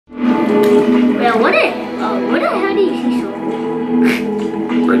Well, what the hell do you see so?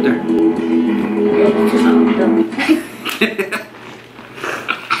 Right there.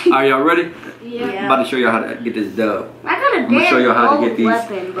 Are y'all ready? Yeah. I'm about to show y'all how to get this dub. I got a I'm gonna show y'all how to get these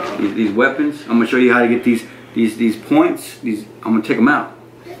weapon, bro. these weapons. I'm gonna show you how to get these points. I'm gonna take them out.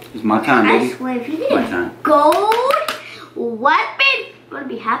 It's my time, baby. I swear, if you My get a time. gold weapon, I'm gonna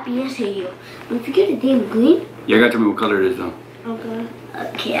be happy as hell. But if you get a damn green, You gotta tell me what color it is though. okay.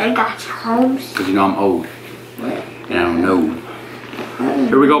 Okay, I got you, Holmes. Cause you know I'm old. And I don't know.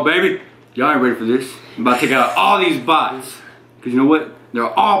 Here we go, baby. Y'all ain't ready for this. I'm about to take out all these bots. Cause you know what? They're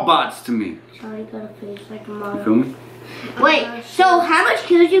all bots to me. Sorry, got a face like a You model. feel me? Wait, so how much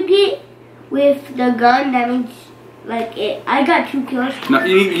kills you get with the gun? That means, like, I got 2 kills. No,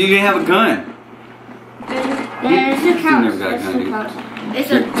 you didn't have a gun. That You counts. never got a That gun, still dude. counts.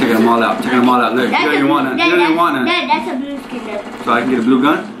 Taking them all out. Taking them all out. Look, you don't even want none. You don't even want none. That's a blue skin. So I can get a blue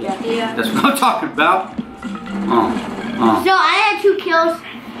gun? Yeah. That's what I'm talking about. So I had 2 kills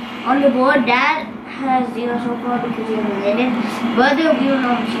on the board. Dad has 0 so far because he hasn't landed. But they'll be on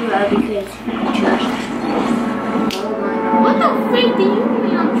 0 because I'm trash. What the freak do you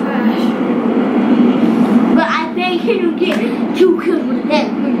mean I'm trash? But I bet you can get 2 kills with that.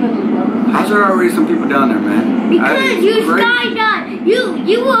 How's there already some people down there, man? Because you skydived.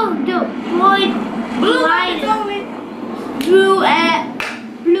 You will deploy blue web.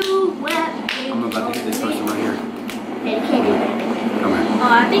 I'm about to hit this person right here. They can't do that. Come here. Oh,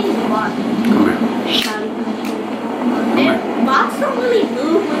 I think he's a bot. Come here. Bots don't really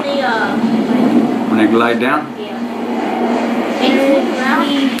move when they When they glide down? yeah. They move around.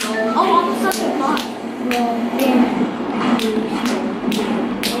 Oh, almost like a bot.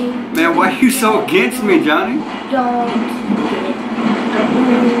 Man, why are you so against me, Johnny? Don't.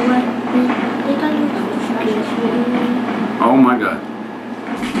 Oh my God.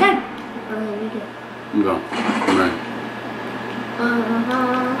 I'm going. I'm ready.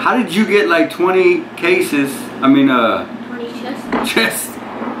 How did you get like 20 cases? I mean, 20 chests. chests.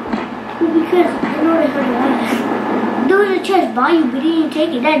 Because I know they heard that. There was a chest by you, but he didn't take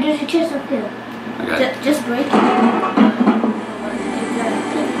it. Dad, there's a chest up there. I got it. Just break it.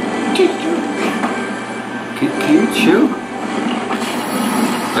 Just do it. Can you chew?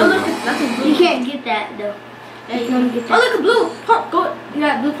 Oh, look, that's a blue. You can't get that though. Yeah, you can't can get Oh, that. look, a blue pump. Go. You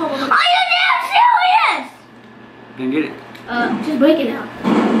got blue pump. Are you damn serious? Can get it. Just break it now.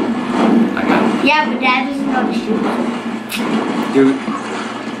 I got it. Yeah, but Dad doesn't know the shoot. Dude,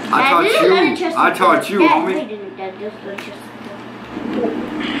 I Dad, taught there's you. another chest I up taught there. you, Dad, homie. wait, didn't Dad? There's another chest up there.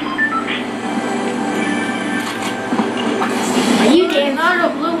 Are you damn? Not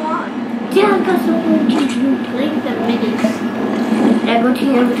a blue one. Yeah, I got something to do. Link the minis. Dad, go to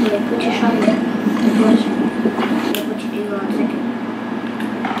your inventory. Put your shotgun. Yeah, what you do on a second.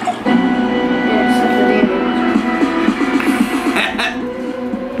 Yeah, something there.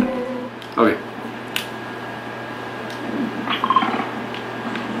 Okay.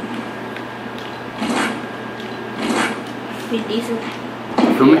 Pretty decent.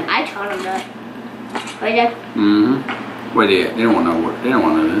 Feel me? Yeah, I taught him that. Right, Dad? Mm-hmm. Where they at? They don't want no work. They don't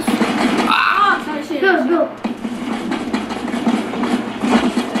want none of this. Ah, sorry, shit. Go.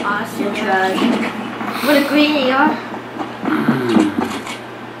 Ah, You're shit. trash. What a green you are.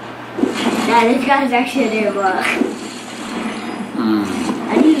 Dad, this guy's actually there, but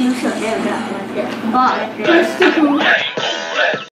I need to do something there, not like that. But